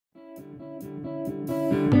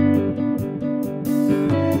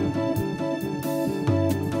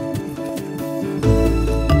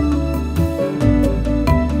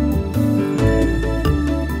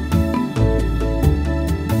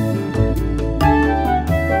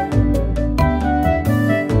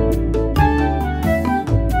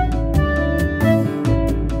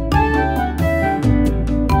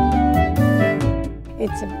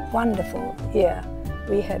wonderful year.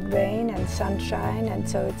 We had rain and sunshine, and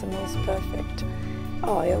so it's the most perfect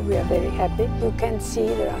oil. We are very happy. You can see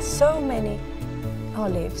there are so many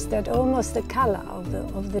olives that almost the color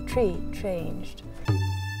of the tree changed.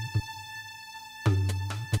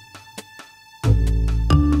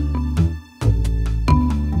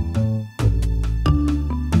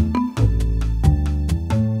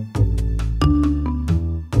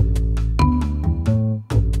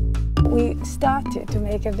 We started to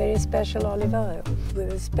make a very special olive oil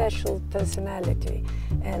with a special personality,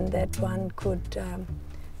 and that one could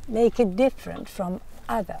make it different from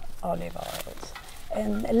other olive oils,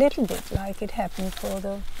 and a little bit like it happened for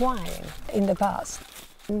the wine in the past.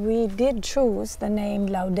 We did choose the name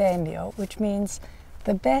Laudemio, which means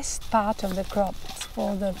the best part of the crops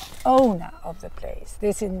for the owner of the place.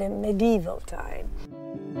 This in the medieval time.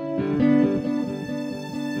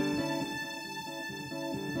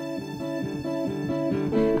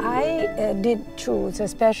 I did choose a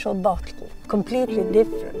special bottle, completely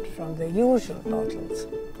different from the usual bottles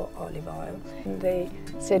for olive oil. And they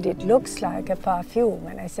said it looks like a perfume,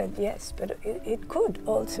 and I said yes, but it could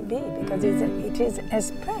also be, because it is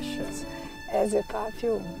as precious as a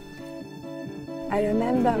perfume. I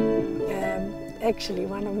remember actually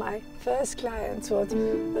one of my first clients was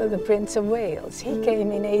the Prince of Wales. He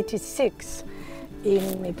came in '86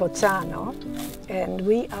 in Pozzano, and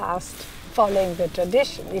we asked, following the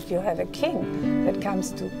tradition, if you have a king that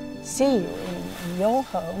comes to see you in your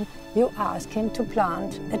home, you ask him to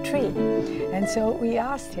plant a tree. And so we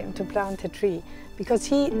asked him to plant a tree because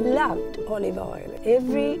he loved olive oil.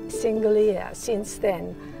 Every single year since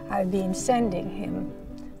then, I've been sending him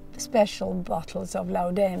special bottles of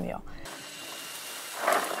Laudemio.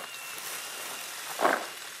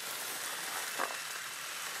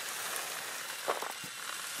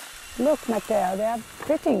 Look, Matteo, they are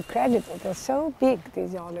pretty incredible. They're so big,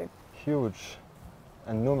 these olives. Huge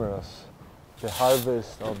and numerous. The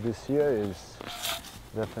harvest of this year is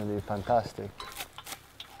definitely fantastic,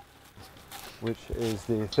 which is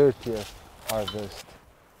the 30th harvest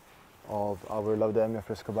of our Laudemio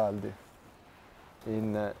Frescobaldi.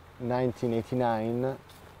 In 1989,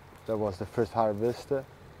 that was the first harvest.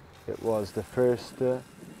 It was the first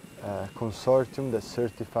consortium that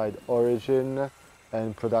certified origin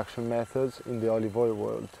and production methods in the olive oil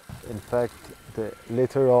world. In fact,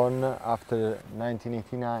 later on, after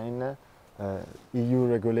 1989, EU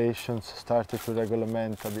regulations started to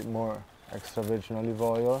regulate a bit more extra virgin olive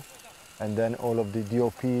oil, and then all of the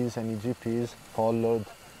DOPs and EGPs followed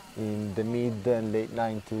in the mid and late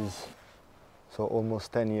 90s, so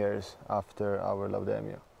almost 10 years after our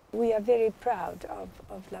Laudemio. We are very proud of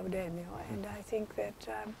Laudemio, and I think that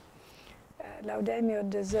Laudemio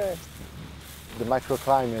deserves. The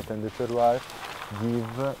microclimate and the terroir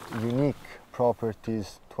give unique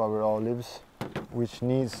properties to our olives, which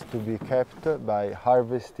needs to be kept by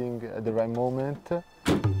harvesting at the right moment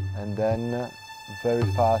and then very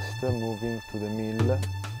fast moving to the mill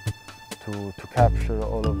to capture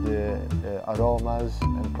all of the aromas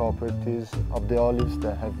and properties of the olives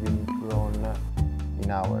that have been grown in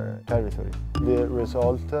our territory. The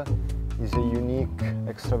result is a unique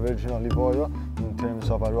extra virgin olive oil in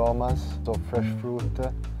terms of aromas, of fresh fruit,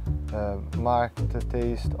 marked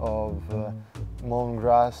taste of mown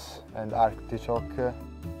grass and artichoke.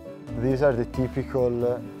 These are the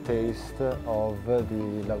typical taste of the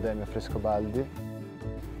Laudemio Frescobaldi,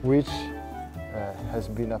 which has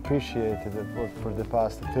been appreciated for the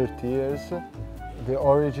past 30 years. The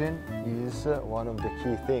origin is one of the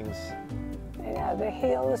key things. Yeah, the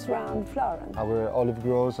hills around Florence. Our olive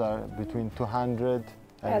groves are between 200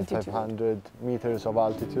 and 500 meters of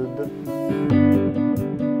altitude.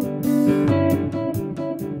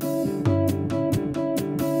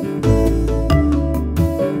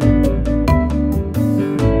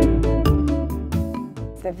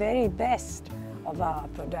 The very best of our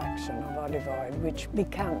production of olive oil, which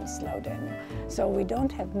becomes Laudemio. So we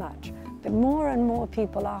don't have much, but more and more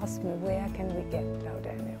people ask me, where can we get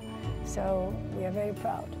Laudemio? So we are very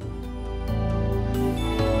proud.